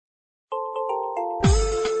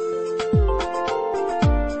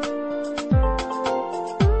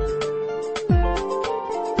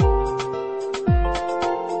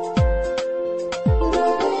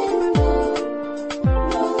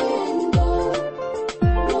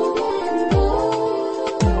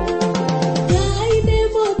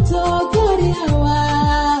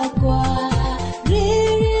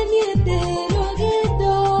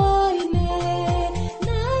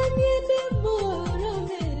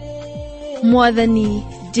Mwathani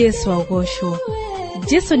Jesu agocwo.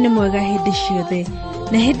 Jesu ni mwega hindi ciothe,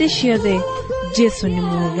 na hindi ciothe Jesu ni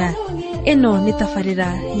mwega. Ino ni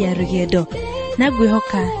tabarĩra ya rũgendo, na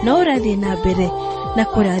ngwĩhoka no ũrathiĩ na mbere na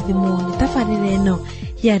kũrathimwo nĩ tabarĩra ĩno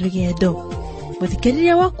ya rũgendo.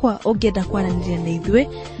 Mũthikĩrĩria wakwa ũngĩenda kwaranĩria na ithuĩ,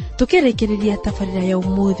 tũkĩrĩkĩrĩria tabarĩra ya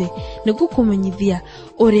ũmũthĩ nĩguo kũmenyithia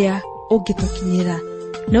ũrĩa ũngĩtũkinyĩra.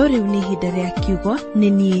 No rĩu nĩ ihinda rĩa kiugo, nĩ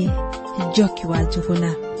niĩ Njoki wa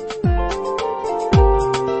Njũgũna.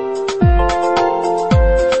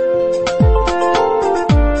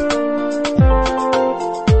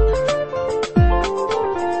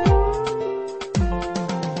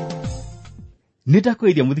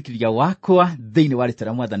 Nĩndakũiria mũthikĩrĩria wakwa thĩinĩ wa rĩĩtwa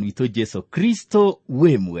rĩa Mwathani witũ Jesu Kristo.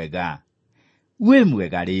 Wĩ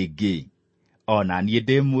mwega rĩngĩ. Ona niĩ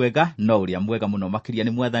ndĩ mwega, no ũrĩa mwega mũno makĩria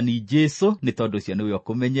nĩ Mwathani Jesu, nĩ tondũ ũcio nĩwe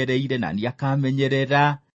ũkũmenyereire na niĩ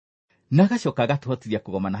akamenyerera na agacoka agatũhotithia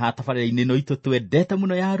kũgomana ha tabarĩra-inĩ ĩno itũ twendete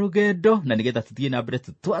mũno ya rũgendo, na nĩgetha tũthiĩ na mbere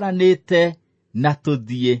tũtwaranĩte na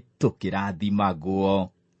tũthiĩ tũkĩrathimagwo.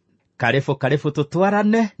 Karĩbũ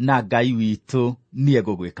tũtwarane na Ngai witũ nĩ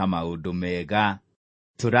egũgwĩka maũndũ mega.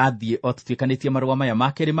 Tũrathiĩ o tũtuĩkanĩtie marũa maya ma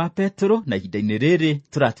kerĩ ma Petro, na ihinda-inĩ rĩrĩ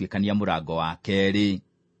tũratuĩkania mũrango wa kerĩ.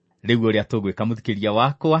 Rĩu ũrĩa tũgwĩka mũthikĩrĩria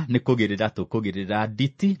wakwa nĩ tũkũgĩrĩra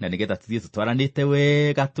nditi, na nĩgetha tũthiĩ tũtwaranĩte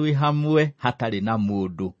wega twĩ hamwe hatarĩ na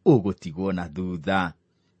mũndũ ũgũtigwo na thutha.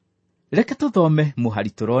 Reke tũthome mũhari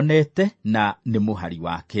tũronete, na nĩ mũhari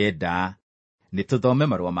wa 9. Nĩ tũthome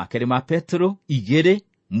marũa ma kerĩ ma Petro 2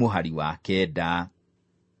 mũhari wa 9.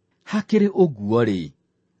 Hakĩrĩ ũguo-rĩ,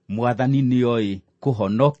 Mwathani nĩoĩ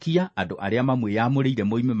kũhonokia andũ arĩa mamwĩyamũrĩire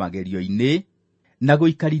moime magerio-inĩ, na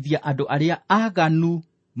gũikarithia andũ arĩa aganu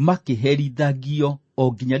makĩherithagio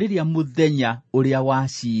o nginya rĩrĩa mũthenya ũrĩa wa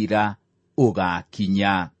ciira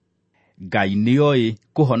ũgakinya. Ngai nĩoĩ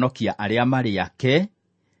kũhonokia arĩa marĩ ake,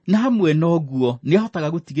 na hamwe na ũguo nĩahotaga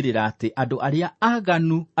gũtigĩrĩra atĩ andũ arĩa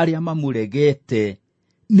aganu arĩa mamũregete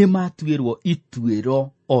nĩ matuĩrwo ituĩro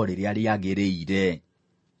o rĩrĩa rĩagĩrĩire.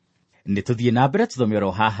 Nĩ tũthiĩ na mbere tũthome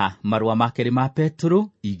oro haha marũa ma kerĩ ma Petro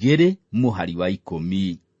 2 mũhari wa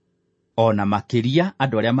 10. Ona makĩria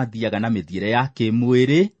andũ arĩa mathiaga na mĩthiĩre ya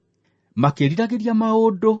kĩmwĩrĩ, makĩriragĩria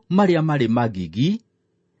maũndũ marĩa marĩ magigi,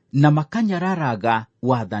 na makanyararaga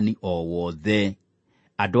wathani o wothe.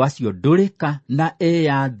 Andũ acio ndũrĩka na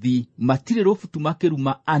eyathi matirĩ rũbutu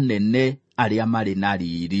makĩruma anene arĩa marĩ na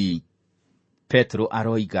riri. Petro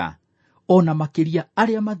aroiga, ona makĩria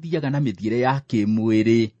arĩa mathiaga na mĩthiĩre ya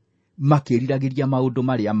kĩmwĩrĩ, makĩriragĩria maũndũ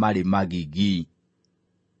marĩa marĩ magigi.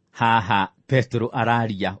 Haha Petro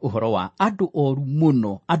araria ũhoro wa andũ oru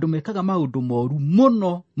mũno, andũ mekaga maũndũ moru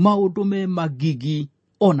mũno, maũndũ me magigi,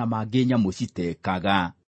 ona mangĩ nyamũ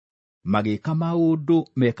citekaga. Magĩka maũndũ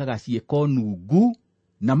mekaga ciĩko nungu,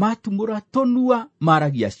 na matumũra tũnua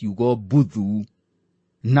maragia ciugo mbuthu,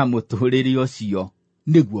 na mũtũrĩre ũcio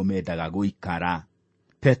nĩguo mendaga gũikara.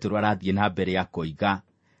 Petro arathiĩ na mbere ya koiga,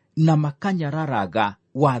 na makanyararaga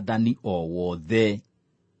wathani o wothe.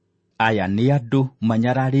 Aya nĩ andũ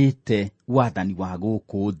manyararĩte wathani wa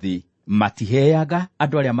gũkũ thĩ. Matiheaga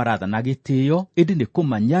andũ arĩa marathana gĩtĩo, ĩndĩ nĩ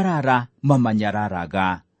kũmanyarara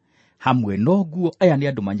mamanyararaga. Hamwe noguo aya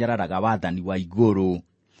nĩ andũ manyararaga wathani wa igũrũ.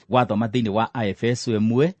 Wathoma thĩinĩ wa Aefeso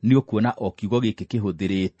 1 nĩ ũkuona o kiugo gĩkĩ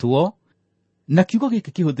kĩhũthĩrĩtwo, na kiugo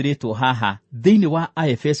gĩkĩ kĩhũthĩrĩtwo haha thĩinĩ wa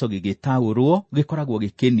Aefeso gĩgĩtaũrwo gĩkoragwo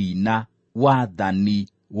gĩkĩnina wathani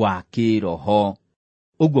wa kĩroho.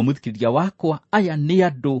 Ũguo mũthikĩrĩria wakwa, aya nĩ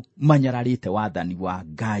andũ manyararĩte wathani wa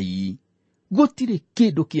Ngai. Gũtirĩ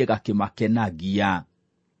kĩndũ kĩega kĩmakenagia.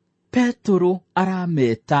 Petro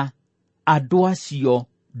arameta andũ acio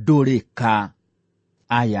ndũrĩka.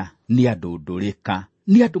 Aya nĩ andũ ndũrĩka,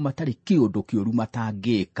 nĩ andũ matarĩ kĩũndũ kĩũru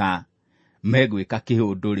matangĩka. Megwĩka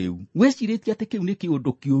kĩũndũ rĩu, wĩcirĩtie atĩ kĩu nĩ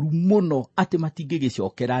kĩũndũ kĩũru mũno atĩ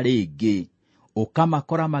matingĩgĩcokera rĩngĩ.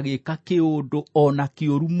 Ũkamakora magĩka kĩũndũ ona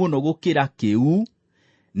kĩũru mũno gũkĩra kĩu,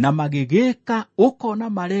 na magĩgĩka ũkona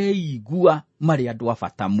mareigua marĩ andũ a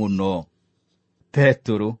bata mũno.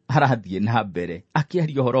 Petro arathiĩ na mbere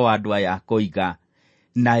akĩaria ũhoro wa andũ aya koiga,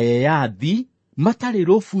 na eyathi matarĩ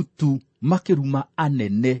rũbutu makĩruma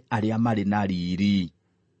anene arĩa marĩ na riri.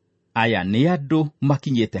 Aya nĩ andũ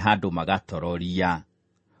makinyĩte handũ magatororia.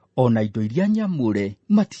 Ona indo iria nyamũre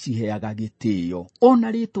maticiheaga gĩtĩo,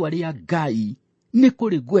 ona rĩĩtwa rĩa Ngai nĩ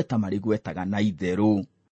kũrĩ gweta marĩgwetaga na itherũ.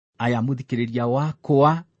 Aya mũthikĩrĩria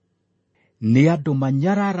wakwa, nĩ andũ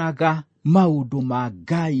manyararaga maũndũ ma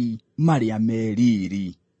Ngai marĩa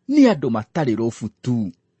meriri. Nĩ andũ matarĩ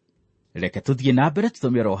rũbutu. Reke tũthiĩ na mbere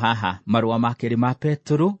tũthome oro haha marũa ma kerĩ ma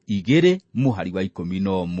Petro 2 mũhari wa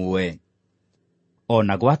 11.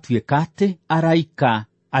 Ona gwatuĩka atĩ araika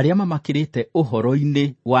arĩa mamakĩrĩte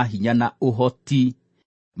ũhoro-inĩ wa hinya na ũhoti,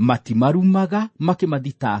 matimarumaga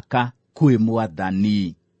makĩmathitaka kwĩ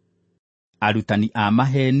Mwathani. Arutani a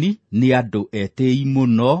maheni nĩ andũ etĩi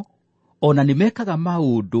mũno, ona nĩmekaga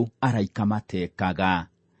maũndũ araika matekaga.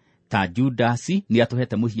 Ta Judasi nĩ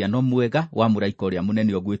atũhete mũhiano mwega wa mũraika ũrĩa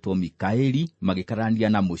mũnene ũgwĩtwo Mikaeli magĩkarania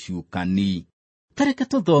na mũcukani. Tareke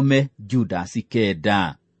tũthome Judasi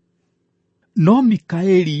 9. No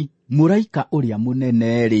Mikaeli, mũraika ũrĩa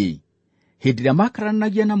mũnene-rĩ, hĩndĩ ĩrĩa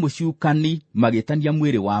makaranagia na mũcukani magĩtania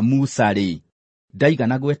mwĩrĩ wa Musa-rĩ,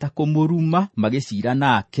 ndaigana gweta kũmũruma magĩcira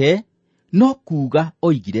nake, no kuuga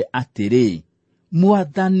oigire atĩrĩ,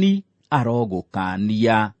 Mwathani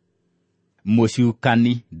arogũkania.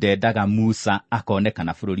 Mũcukani ndendaga Musa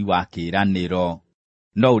akonekana bũrũri wa kĩĩranĩro.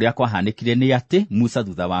 No ũrĩa kwahanĩkire nĩ atĩ Musa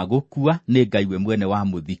thutha wa gũkua nĩ Ngai we mwene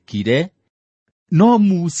wamũthikire. No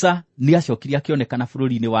Musa nĩ acokire akĩonekana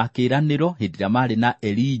bũrũri-inĩ wa kĩĩranĩro hĩndĩ ĩrĩa marĩ na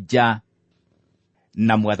Elija.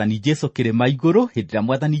 Na Mwathani Jesũ kĩrĩma igũrũ, hĩndĩ ĩrĩa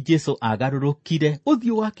Mwathani Jesũ agarũrũkire,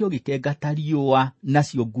 ũthiũ wake ũgĩkenga ta riũa,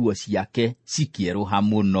 nacio nguo ciake cikĩerũha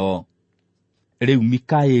mũno. Rĩu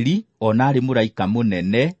Mikaeli, ona arĩ mũraika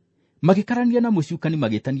mũnene, magĩkarania na mũcukani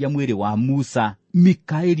magĩtania mwĩrĩ wa Musa,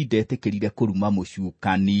 Mikaeli ndetĩkĩrire kũruma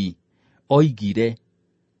mũcukani. Oigire,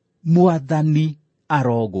 Mwathani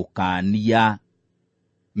arogũkania.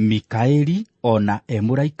 Mikaeli, ona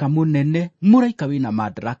mũraika mũnene, mũraika wĩna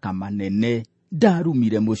madaraka manene,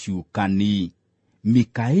 ndarumire mũcukani.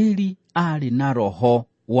 Mikaeli arĩ na roho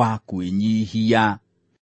wa kwĩnyihia.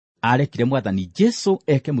 Arekire Mwathani Jesũ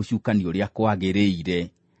eke mũcukani ũrĩa kwagĩrĩire.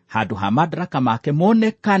 Handũ ha madaraka make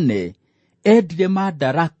monekane, endire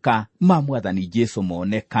madaraka ma Mwathani Jesũ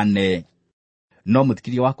monekane. No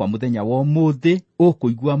mũthikĩria wakwa mũthenya wa ũmũthĩ,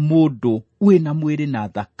 ũkũigua mũndũ wĩna mwĩrĩ na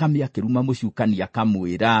thakame akĩruma mũcukani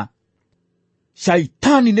akamwĩra,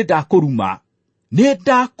 Shaitani nĩndakũruma.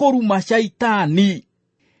 Nĩndakũruma Shaitani.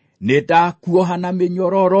 Nĩndakuoha na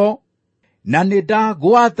mĩnyororo, na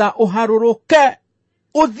nĩndagwatha ũharũrũke,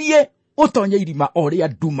 ũthiĩ ũtonye irima o rĩa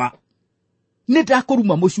nduma.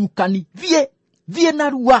 Nĩndakũruma mũcukani, thiĩ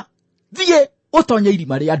narua, thiĩ ũtonye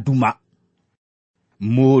irima rĩa nduma.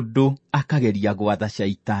 Mũndũ akageria gwatha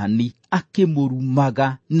Shaitani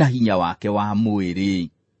akĩmũrumaga na hinya wake wa mwĩrĩ.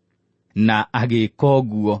 Na agĩka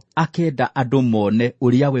ũguo akenda andũ mone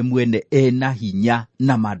ũrĩa we mwene ena hinya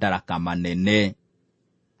na madaraka manene.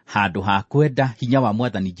 Handũ ha kwenda hinya wa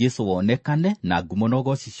Mwathani Jesũ wonekane na ngumo na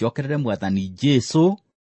ũgooci ciokerere Mwathani Jesũ,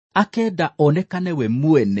 akenda onekane we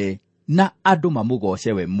mwene na andũ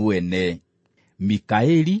mamũgoce we mwene.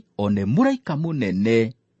 Mikaeli, one mũraika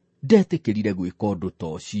mũnene, ndetĩkĩrire gwĩka ũndũ ta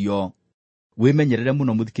ũcio. Wĩmenyerere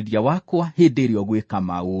mũno mũthikĩria wakwa hĩndĩ ĩrĩa ũgwĩka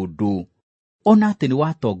maũndũ. Ona atĩ nĩ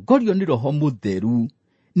watongorio nĩ Roho Mũtheru,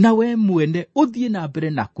 na we mwene ũthiĩ na mbere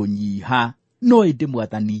na kũnyiha, no ĩndĩ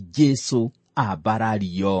Mwathani Jesũ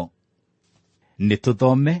ambarario.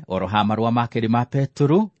 Nĩtũthome oro ha marũa ma kerĩ ma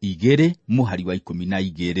Petero 2 mũhari wa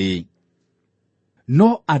 12.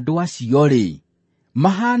 No andũ acio-rĩ,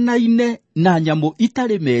 mahanaine na nyamũ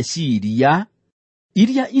itarĩ meciria,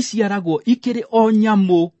 iria iciaragwo ikĩrĩ o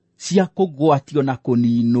nyamũ cia kũgwatio na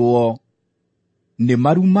kũninwo. Nĩ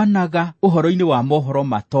marumanaga ũhoro-inĩ wa mohoro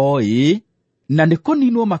matoĩ, na nĩ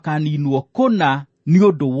kũninwo makaninwo kũna nĩ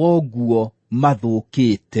ũndũ woguo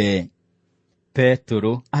mathũkĩte.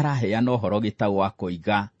 Petero araheana ũhoro gĩtau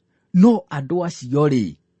akoiga, no andũ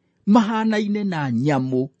acio-rĩ, mahanaine na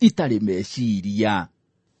nyamũ itarĩ meciria.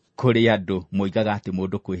 Kũrĩ andũ moigaga atĩ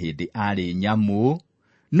mũndũ kwĩ hĩndĩ arĩ nyamũ,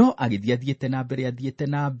 no agĩthiĩ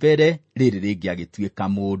na mbere, rĩrĩ rĩngĩ agĩtuĩka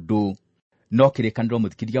mũndũ. No kĩrĩkanĩro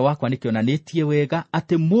mũthikĩria wakwa nĩkĩonanĩtie wega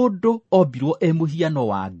atĩ mũndũ ombirwo mũhiano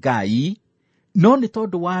wa Ngai, no nĩ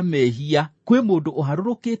tondũ wa mehia kwĩ mũndũ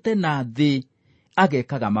ũharũrũkĩte na thĩ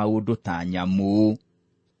agekaga maũndũ ta nyamũ.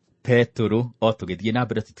 Petero, o tũgĩthiĩ na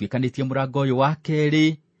mbere tũtuĩkanĩtie mũrango ũyũ wa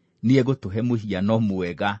 2, nĩegũtũhe mũhiano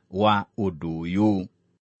mwega wa ũndũ ũyũ.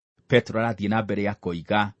 Petero arathiĩ na mbere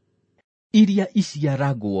akoiga, iria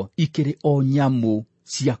iciaragwo ikĩrĩ o nyamũ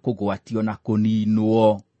cia kũgwatio na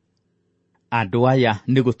kũninwo. Andũ aya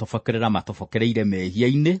nĩ gũtobokerera matobokereire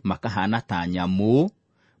mehia-inĩ, makahana ta nyamũ,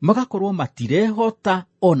 magakorwo matirehota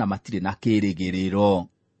ona matirĩ na kĩĩrĩgĩrĩro.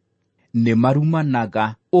 Nĩ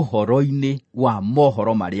marumanaga ũhoro-inĩ wa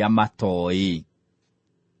mohoro marĩa matoĩ.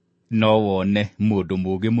 No wone mũndũ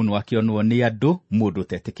mũũgĩ mũno akĩonwo nĩ andũ, mũndũ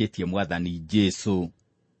ũtetĩkĩtie Mwathani Jesũ.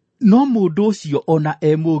 No mũndũ ũcio ona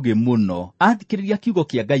mũũgĩ mũno, athikĩrĩria kiugo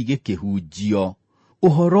kĩa Ngai gĩkĩhunjio,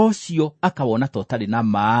 ũhoro ũcio akawona ta ũtarĩ na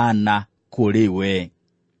maana kũrĩ we.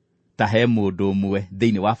 Ta he mũndũ ũmwe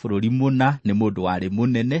thĩinĩ wa bũrũri mũna, nĩ mũndũ warĩ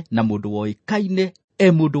mũnene na mũndũ woĩkaine,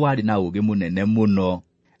 mũndũ warĩ na ũũgĩ mũnene mũno.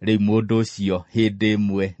 Rĩu mũndũ ũcio hĩndĩ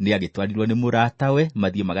ĩmwe nĩ agĩtwarirwo nĩ mũratawe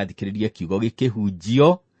mathiĩ magathikĩrĩrie kiugo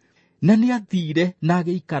gĩkĩhunjio, na nĩ athire na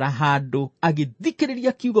agĩikara handũ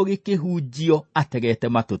agĩthikĩrĩria kiugo gĩkĩhunjio ategete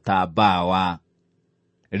matũ ta mbawa.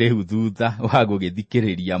 Rĩu thutha wa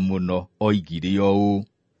gũgĩthikĩrĩria mũno oigire ũũ: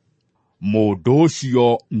 mũndũ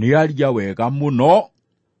ũcio nĩ aria wega mũno,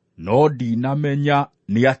 no ndinamenya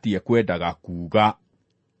nĩ atĩ ekwendaga kuuga.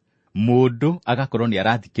 Mũndũ agakorwo nĩ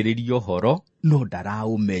arathikĩrĩria ũhoro no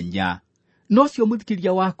ndaraũmenya. No cio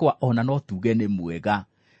mũthikĩrĩria wakwa ona no tuge nĩ mwega.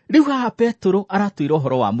 Rĩu haha Petero aratwĩra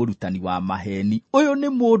ũhoro wa mũrutani wa maheni. Ũyũ nĩ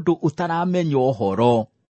mũndũ ũtaramenya ũhoro,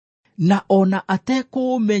 na ona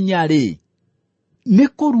atekũũmenya-rĩ, nĩ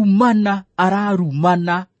kũrumana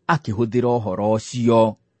ararumana akĩhũthĩra ũhoro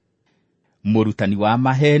ũcio. Mũrutani wa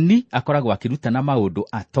maheni akoragwo akĩrutana maũndũ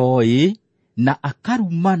atoĩ na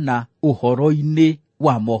akarumana ũhoro-inĩ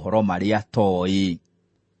wa mohoro marĩa atoĩ.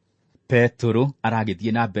 Petero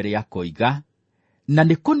aragĩthiĩ na mbere ya koiga, na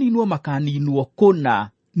nĩ kũninwo makaninwo kũna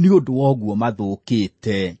nĩ ũndũ wa ũguo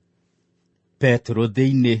mathũkĩte. Petero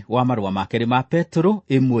thĩinĩ wa marũa ma kerĩ ma Petero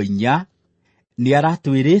 1:4 nĩ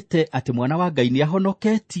aratwĩrĩte atĩ mwana wa Ngai nĩ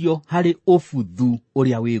ahonoketio harĩ ũbuthu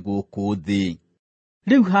ũrĩa wĩ gũkũ thĩ.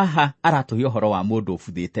 Rĩu haha aratũhe ũhoro wa mũndũ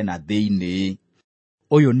ũbuthĩte na thĩinĩ.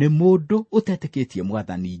 Ũyũ nĩ mũndũ ũtetĩkĩtie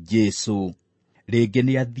Mwathani Jesũ. Rĩngĩ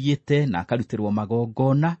nĩ athiĩte na akarutĩrwo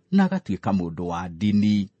magongona na agatuĩka mũndũ wa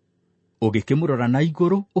ndini. Ũgĩkĩmũrora na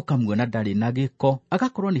igũrũ ũkamuona ndarĩ na gĩko,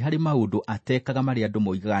 agakorwo nĩ harĩ maũndũ atekaga marĩa andũ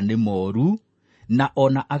moigaga nĩ moru, na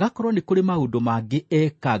ona agakorwo nĩ kũrĩ maũndũ mangĩ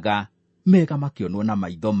ekaga mega makĩonwo na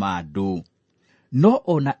maitho ma andũ. No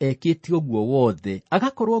ona ekĩte ũguo wothe,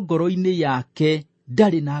 agakorwo ngoro-inĩ yake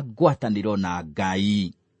ndarĩ na ngwatanĩro na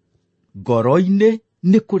Ngai. Ngoro-inĩ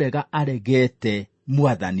nĩ kũrega aregete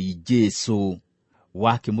Mwathani Jesũ.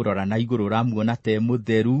 Wakĩmũrora na igũrũ ũramuona te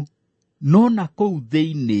mũtheru, no na kũu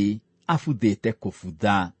thĩinĩ abuthĩte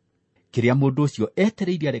kũbutha. Kĩrĩa mũndũ ũcio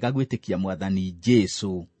etereire arega gwĩtĩkia Mwathani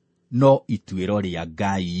Jesũ no ituĩro rĩa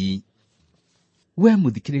Ngai. We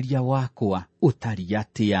mũthikĩrĩria wakwa ũtari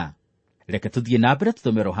atĩa? Reke tũthiĩ na mbere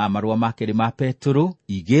tũthomere ha marũa ma kerĩ ma Petero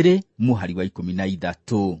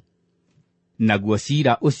 2:13. Naguo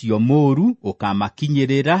ciira ũcio mũũru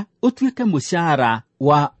ũkamakinyĩrĩra ũtuĩke mũcara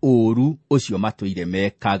wa ũũru ũcio matũire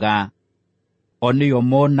mekaga. O nĩo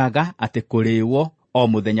monaga atĩ kũrĩĩwo o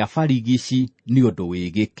mũthenya barigici nĩ ũndũ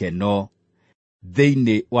wĩ gĩkeno.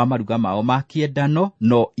 Thĩinĩ wa maruga mao ma kĩendano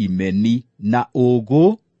no imeni na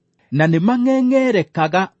ũũgũ, na nĩ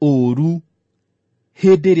mang'eng'erekaga ũũru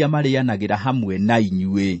hĩndĩ ĩrĩa marĩanagĩra hamwe na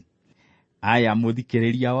inyuĩ. Aya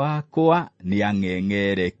mũthikĩrĩria wakwa nĩ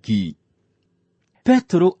ang'eng'ereki.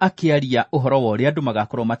 Petero akĩaria ũhoro wa ũrĩa andũ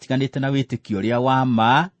magakorwo matiganĩte na wĩtĩkio ũrĩa wa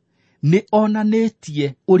ma, nĩ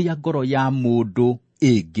onanĩtie ũrĩa ngoro ya mũndũ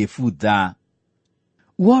ĩngĩbutha.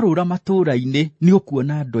 Worũra matũũra-inĩ nĩ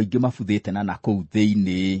ũkuona andũ aingĩ mabuthĩte na kũu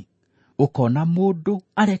thĩinĩ. Ũkona mũndũ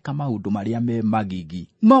areka maũndũ marĩa me magigi,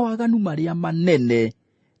 mawaganu marĩa manene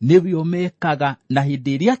nĩwe mekaga, na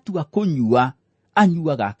hĩndĩ ĩrĩa atua kũnyua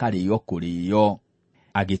anyuaga akarĩo kũrĩo.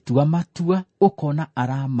 Agĩtua matua ũkona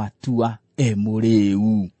aramatua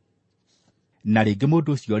mũrĩu. Na rĩngĩ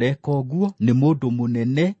mũndũ ũcio areka ũguo nĩ mũndũ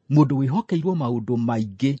mũnene, mũndũ wĩhokeirwo maũndũ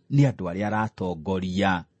maingĩ nĩ andũ arĩa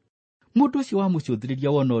aratongoria. Mũndũ ũcio wamũcũthĩrĩria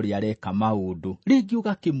wona ũrĩa areka maũndũ, rĩngĩ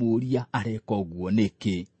ũgakĩmũria areka ũguo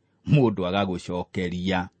nĩkĩ? Mũndũ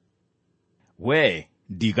agagũcokeria, we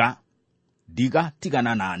ndiga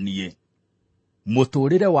tigana na niĩ.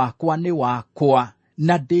 Mũtũũrĩre wakwa nĩ wakwa,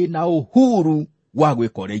 na ndĩna ũhuru wa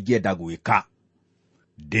gwĩka ũrĩa ingĩenda gwĩka.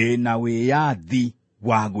 Ndĩna wĩyathi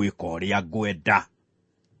wa gwĩka ũrĩa ngwenda.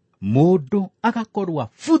 Mũndũ agakorwo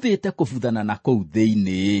abuthĩte kũbuthana na kũu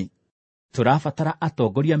thĩinĩ. Tũrabatara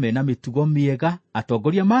atongoria mena mĩtugo mĩega,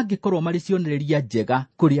 atongoria mangĩkorwo marĩ cionereria njega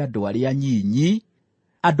kũrĩ andũ arĩa nyinyi,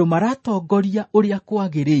 andũ maratongoria ũrĩa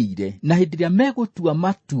kwagĩrĩire, na hĩndĩ ĩrĩa megũtua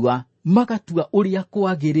matua magatua ũrĩa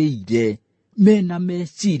kwagĩrĩire, mena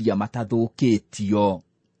meciria matathũkĩtio.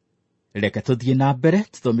 Reke tũthiĩ na mbere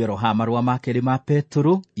tũthomere ha marũa ma kerĩ ma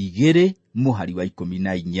Petero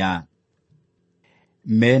 2:14.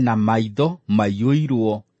 Mena maitho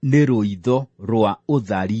maiyũirwo nĩ rũitho rwa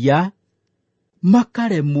ũtharia,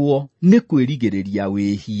 makaremwo nĩ kwĩrigĩrĩria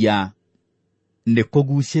wĩhia. Nĩ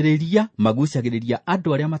kũgucĩrĩria magucagĩrĩria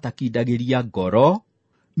andũ arĩa matakindagĩria ngoro,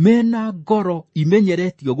 mena ngoro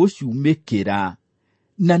imenyeretio gũcumĩkĩra,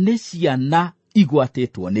 na nĩ ciana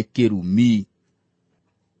igwatĩtwo nĩ kĩrumi.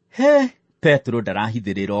 Petero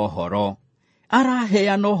ndarahithĩrĩra ũhoro,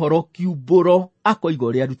 araheana ũhoro kiumbũro, akoiga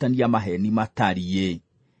ũrĩa arutani a maheni matariĩ.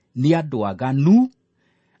 Nĩ andũ aganu,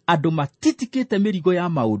 andũ matitikĩte mĩrigo ya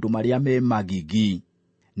maũndũ marĩa me magigi.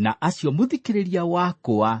 na acio muthikĩrĩria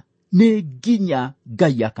wakwa nĩ nginya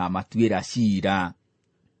Ngai akamatuĩra ciira.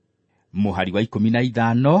 Mũhari wa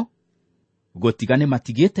 15, gũtigane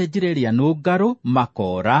matigĩte njĩra ĩrĩa nũngarũ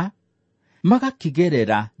makora,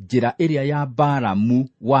 magakĩgerera njĩra ĩrĩa ya Balamu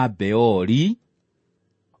wa Beori,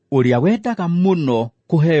 ũrĩa wendaga mũno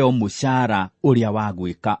kũheo mũcara ũrĩa wa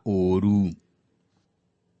gwĩka ũũru.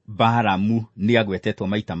 Balamu nĩagwetetwo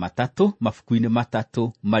maita matatũ mabuku-inĩ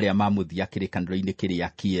matatũ marĩa mamũthia kĩrĩkanĩro-inĩ kĩrĩa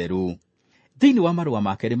kĩerũ. Thĩinĩ wa marũa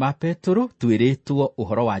ma kerĩ ma Petro twĩrĩtwo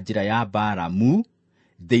ũhoro wa njĩra ya Balamu,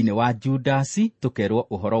 thĩinĩ wa Judasi tũkerwo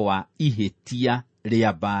ũhoro wa ihĩtia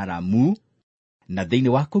rĩa Balamu, na thĩinĩ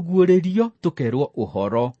wa kũguũrĩrio tũkerwo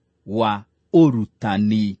ũhoro wa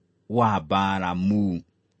ũrutani wa Balamu.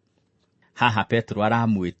 Haha Petro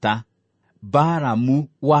aramwĩta Balamu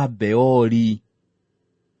wa Beori,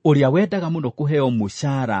 ũrĩa wendaga mũno kũheo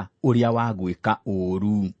mũcara ũrĩa wa gwĩka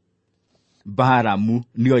ũũru. Balamu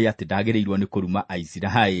nĩoĩ atĩ ndagĩrĩirwo nĩ kũruma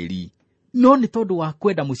Aisiraeli, no nĩ tondũ wa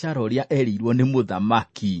kwenda mũcara ũrĩa erĩirwo nĩ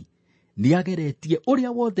mũthamaki, nĩageretie ũrĩa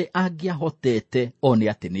wothe angĩahotete one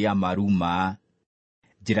atĩ nĩ amaruma.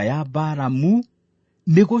 Njĩra ya Balamu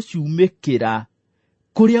nĩ gũcumĩkĩra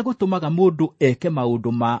kũrĩa gũtũmaga mũndũ eke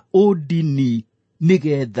maũndũ ma ũndini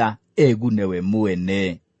nĩgetha egune we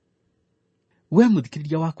mwene. We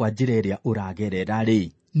mũthikĩrĩria wakwa, njĩra ĩrĩa ũragerera-rĩ,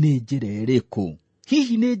 nĩ njĩra ĩrĩkũ?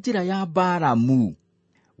 Hihi nĩ njĩra ya Balamu?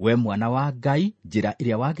 We mwana wa Ngai, njĩra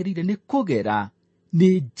ĩrĩa wagĩrĩire nĩ kũgera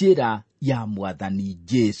nĩ njĩra ya Mwathani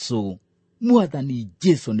Jesũ. Mwathani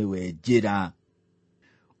Jesũ nĩwe njĩra.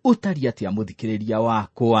 Ũtari atĩa mũthikĩrĩria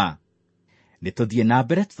wakwa? Nĩtũthiĩ na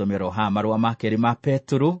mbere tũthomero ha marũa ma kerĩ ma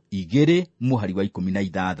Petro 2 mũhari wa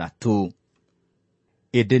 16.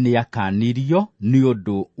 Ĩndĩ nĩakanirio nĩ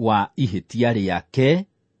ũndũ wa ihĩtia rĩake,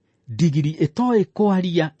 ndigiri ĩtoĩ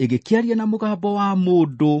kwaria ĩgĩkĩaria na mũgambo wa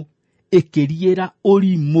mũndũ, ĩkĩriĩra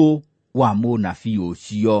ũrimũ wa mũnabii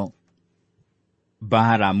ũcio.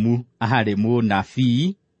 Balamu aarĩ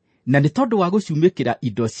mũnabii, na nĩ tondũ wa gũcumĩkĩra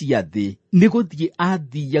indo cia thĩ nĩ gũthiĩ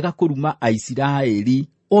athiaga kũruma Aisiraeli,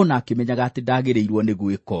 ona akĩmenyaga atĩ ndagĩrĩirwo nĩ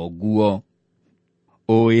gwĩka ũguo.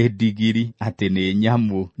 Ũĩ ndigiri atĩ nĩ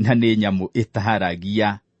nyamũ, na nĩ nyamũ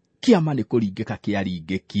ĩtaharagia. Kĩama nĩ kũringĩka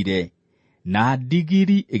kĩaringĩkire, na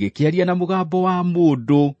ndigiri ĩgĩkĩaria na mũgambo wa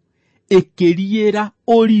mũndũ, ĩkĩriĩra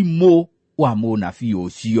ũrimũ wa mũnabii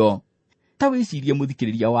ũcio. Ta wĩcirie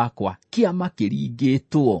mũthikĩrĩria wakwa, kĩama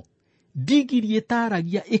kĩringĩtwo, ndigiri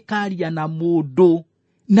ĩtaragia ĩkaria na mũndũ,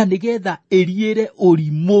 na nĩgetha ĩriĩre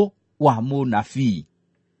ũrimũ wa mũnabii.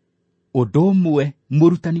 Ũndũ ũmwe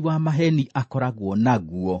mũrutani wa maheni akoragwo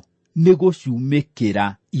naguo nĩ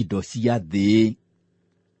gũcumĩkĩra indo cia thĩ.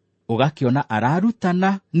 Ũgakĩona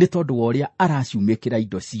ararutana nĩ tondũ wa ũrĩa aracumĩkĩra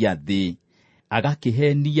indo cia thĩ,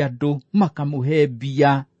 agakĩhenia andũ makamũhe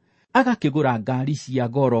mbia, agakĩgũra ngari cia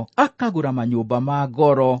goro, akagũra manyũmba ma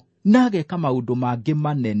goro, na ageka maũndũ mangĩ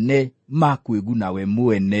manene ma kwĩguna we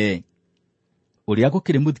mwene. Ũrĩa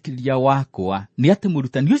gũkĩrĩ mũthikĩrĩria wakwa nĩ atĩ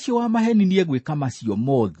mũrutani ũcio wa maheni nĩegwĩka macio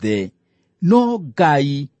mothe, no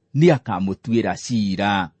Ngai nĩ akamũtuĩra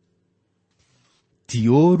ciira. Ti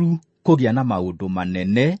ũũru kũgĩa na maũndũ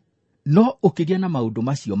manene, no ũkĩgĩa na maũndũ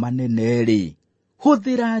macio manene-rĩ,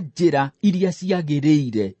 hũthĩra njĩra iria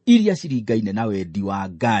ciagĩrĩire, iria ciringaine na wendi wa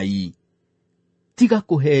Ngai. Tiga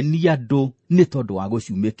kũhenia andũ nĩ tondũ wa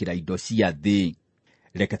gũcumĩkĩra indo cia thĩ.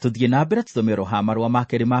 Reke tũthiĩ na mbere tũthomero ha marũa ma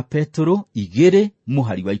kerĩ ma Petro 2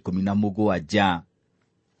 mũhari wa 17.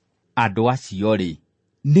 Andũ acio-rĩ,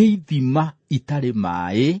 nĩ ithima itarĩ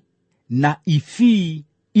maĩ, na ibii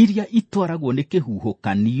iria itwaragwo nĩ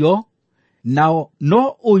kĩhuhũkanio, nao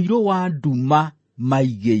no ũirũ wa nduma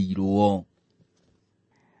maigĩirwo.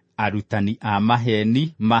 Arutani a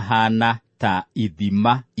maheni mahana ta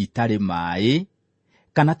ithima itarĩ maĩ,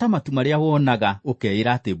 kana ta matu marĩa wonaga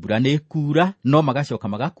ũkeĩra atĩ mbura nĩ kuura, no magacoka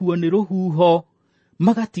magakuo nĩ rũhuho,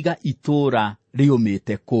 magatiga itũũra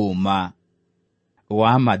rĩũmĩte kũũma.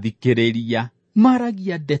 Wamathikĩrĩria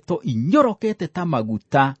maragia ndeto inyorokete ta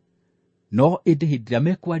maguta, no ĩndĩ hĩndĩ ĩrĩa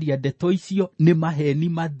mekwaria ndeto icio nĩ maheni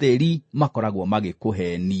matheri makoragwo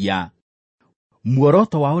magĩkũhenia.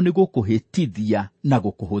 Muoroto wao nĩ gũkũhĩtithia na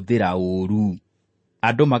gũkũhũthĩra ũũru.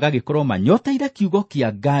 Andũ magagĩkorwo manyoteire kiugo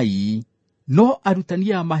kĩa Ngai, no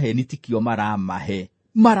arutani a maheni tikio maramahe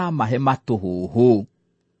matũhũhũ.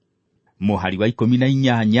 Mũhari wa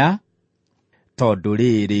 18. Tondũ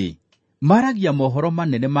rĩrĩ, maragia mohoro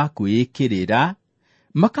manene ma kwĩĩkĩrĩra,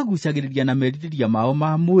 makagucagĩrĩria na merirĩria mao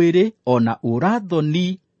ma mwĩrĩ ona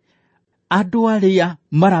ũrathoni, andũ arĩa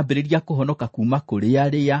marambĩrĩria kũhonoka kuma kũrĩ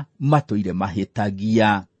arĩa matũire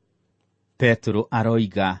mahĩtagia. Petro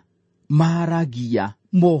aroiga maragia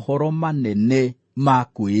mohoro manene ma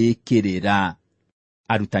kwĩĩkĩrĩra.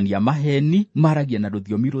 Arutani a maheni maragia na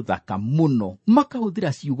rũthiomi rũthaka mũno,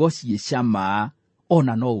 makahũthĩra ciugo ciĩ cama,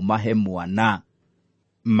 ona no ũmahe mwana.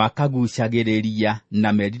 Makagucagĩrĩria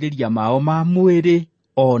na merirĩria mao ma mwĩrĩ,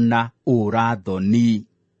 ona ũrathoni.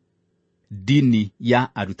 Ndini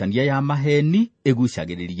ya arutani ya maheni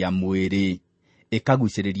ĩgucagĩrĩria mwĩrĩ,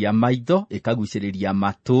 ĩkagucĩrĩria maitho, ĩkagucĩrĩria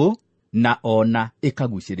matũ, na ona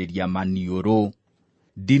ĩkagucĩrĩria maniũrũ.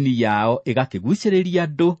 Ndini yao ĩgakĩgucĩrĩria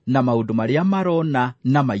andũ na maũndũ marĩa marona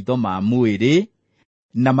na maitho ma mwĩrĩ,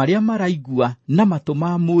 na marĩa maraigua na matũ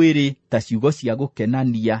ma mwĩrĩ, ta ciugo cia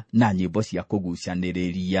gũkenania na nyĩmbo cia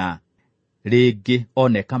kũgucanĩrĩria. Rĩngĩ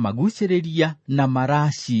oneka magucĩrĩria na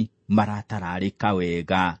maraci maratararĩka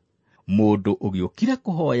wega. Mũndũ ũgĩũkire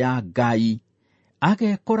kũhoya Ngai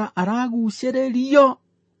agekora aragucĩrĩrio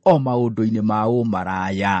o maũndũ-inĩ ma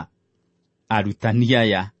ũmaraya. Arutani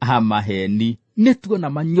aya a maheni nĩtuona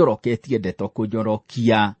manyoroketie ndeto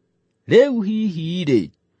kũnyorokia. Rĩu hihi-rĩ,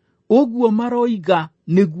 ũguo maroiga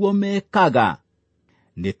nĩguo mekaga.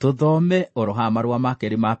 Nĩtũthome oroha marũa ma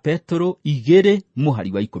kerĩ ma Petro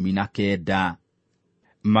 2:19.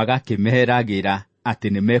 Magakĩmeragĩra atĩ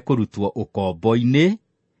nĩmekũrutwo ũkombo-inĩ,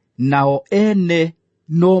 nao ene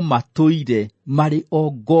no matũire marĩ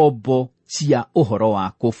o ngombo cia ũhoro wa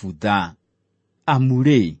kũbutha.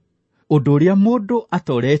 Amurĩ, ũndũ ũrĩa mũndũ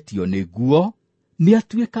atoretio nĩguo, nĩ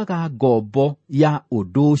atuĩkaga ngombo ya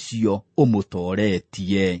ũndũ ũcio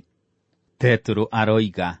ũmũtoretie. Petro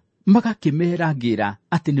aroiga, magakĩmeragĩra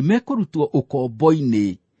atĩ nĩmekũrutwo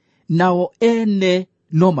ũkombo-inĩ, nao ene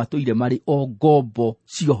no matũire marĩ o ngombo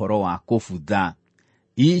cia ũhoro wa kũbutha.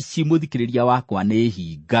 Ici mũthikĩrĩria wakwa nĩ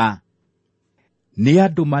hinga. Nĩ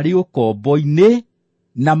andũ marĩ ũkombo-inĩ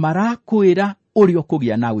na marakwĩra ũrĩa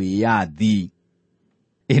ũkũgĩa na wĩyathi.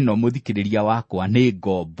 Ĩno mũthikĩrĩria wakwa nĩ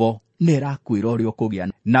ngombo, nĩ ĩrakwĩra ũrĩa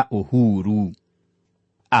ũkũgĩa na ũhuru.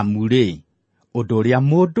 Amurĩ, ũndũ ũrĩa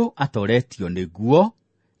mũndũ atoretio nĩguo,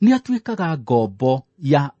 nĩ atuĩkaga ngombo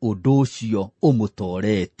ya ũndũ ũcio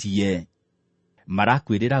ũmũtoretie.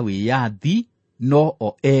 Marakwĩrĩra wĩyathi, no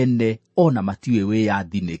o ene ona matiũĩ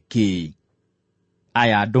wĩyathi nĩ kĩĩ.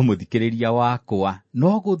 Aya andũ mũthikĩrĩria wakwa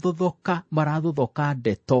no gũthothoka marathothoka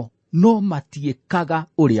ndeto, no matiĩkaga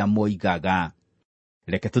ũrĩa moigaga.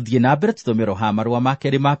 Reke tũthiĩ na mbere tũthome oroha marũa ma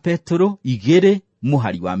kerĩ ma Petro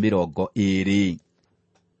 2:20.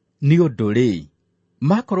 Nĩ ũndũ-rĩ,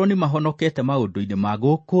 makorwo nĩ mahonokete maũndũ-inĩ ma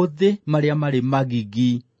gũkũ thĩ marĩa marĩ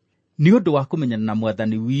magigi, nĩ ũndũ wa kũmenyana na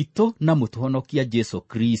Mwathani witũ na mũtũhonokia Jesũ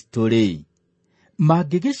Kristo-rĩ,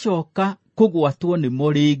 mangĩgĩcoka kũgwatwo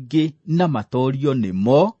nĩmo rĩngĩ na matorio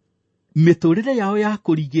nĩmo, mĩtũrĩre yao ya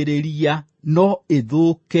kũrigĩrĩria no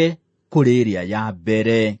ĩthũke kũrĩ ĩrĩa ya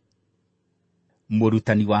mbere.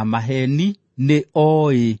 Mũrutani wa maheni nĩ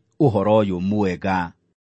oĩ ũhoro ũyũ mwega,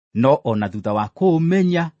 no ona thutha wa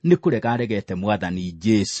kũũmenya nĩ kũrega aregete Mwathani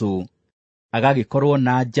Jesũ. Agagĩkorwo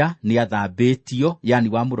na nja nĩ athambĩtio, yani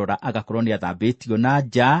wamũrora agakorwo nĩ athambĩtio na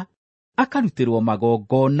nja, akarutĩrwo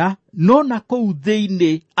magongona, no na kũu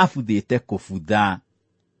thĩinĩ abuthĩte kũbutha.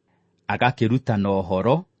 Agakĩruta na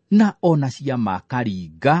ũhoro, na ona ciama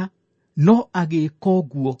akaringa, no agĩka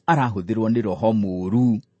ũguo arahũthĩrwo nĩ roho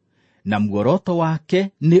mũũru. Na muoroto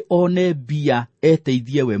wake nĩ one mbia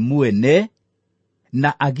eteithie we mwene, na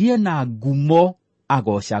agĩe na ngumo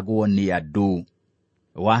agocagwo nĩ andũ.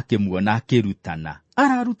 Wakĩmuona akĩrutana,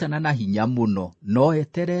 ararutana na hinya mũno, no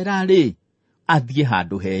eterera-rĩ, athiĩ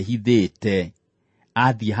handũ hehithĩte.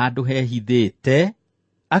 Athiĩ handũ hehithĩte,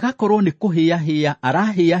 agakorwo nĩ kũhĩahĩa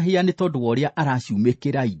arahĩahĩa nĩ tondũ wa ũrĩa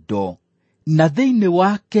araciumĩkĩra indo, na thĩinĩ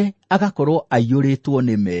wake agakorwo aiyũrĩtwo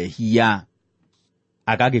nĩ mehia.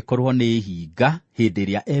 Agagĩkorwo nĩ hinga hĩndĩ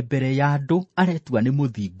ĩrĩa e mbere ya andũ aretua nĩ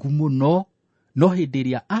mũthingu mũno, no hĩndĩ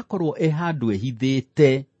ĩrĩa akorwo e handũ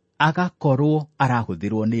ehithĩte, agakorwo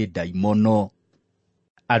arahũthĩrwo nĩ ndaimono.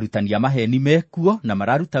 Arutani a maheni mekuo na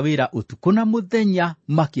mararuta wĩra ũtukũ na mũthenya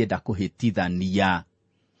makĩenda kũhĩtithania.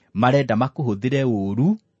 Marenda makũhũthĩre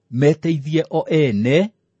ũũru, meteithie o ene,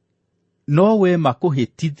 no we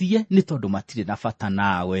makũhĩtithie nĩ tondũ matirĩ na bata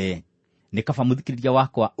nawe. Nĩ kaba mũthikĩrĩria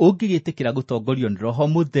wakwa ũngĩgĩtĩkĩra gũtongorio nĩ Roho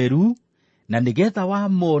Mũtheru, na nĩgetha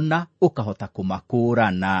wamona ũkahota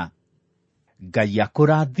kũmakũrana. Ngai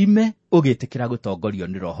akũrathime ũgĩtĩkĩra gũtongorio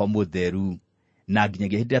nĩ Roho Mũtheru. Na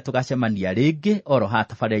nginyagia hĩndĩ ĩrĩa tũgacemania rĩngĩ oroha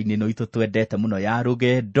tabarĩra-inĩ ĩno itũ twendete mũno ya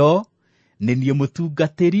rũgendo, nĩ niĩ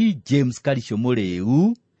mũtungatĩri James Karicũ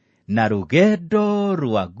Mũrĩu, na rũgendo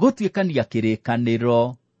rwa gũtuĩkania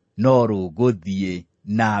kĩrĩkanĩro no rũgũthiĩ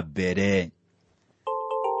na mbere.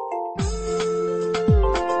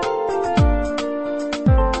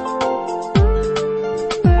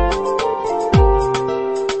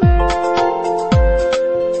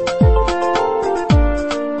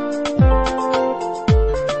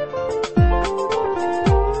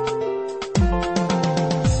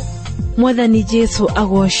 mwathani Jesu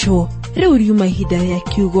agocwo. Riu riuma ihinda rĩa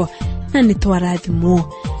kiugo na nĩ twarathimwo.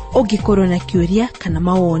 Ũngĩkorwo na kĩũria kana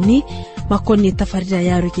mawoni makoniĩ tabarĩra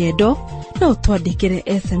ya rũgendo, no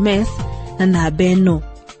twandĩkĩre SMS na namba ĩno: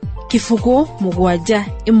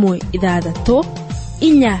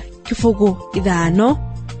 0716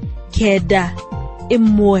 415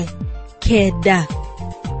 919.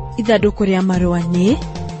 Ithandũkũ rĩa marũa nĩ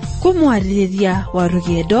kũmwarĩrĩria wa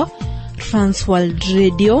rũgendo, Transworld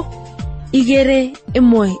Radio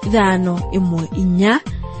 21514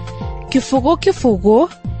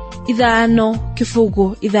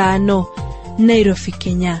 505 Nairobi,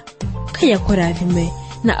 Kenya. Kaya kũrathime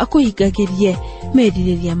na akũhingagĩrie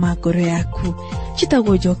merirĩria ma ngoro yaku.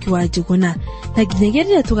 Njĩtagwo Njoki wa Njuguna, na nginyagia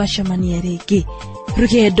rĩrĩa tũgacemania rĩngĩ,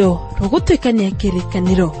 rũgendo rũgũtuĩkania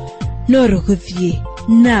kĩrĩkanĩro no rũgũthiĩ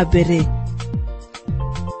na mbere.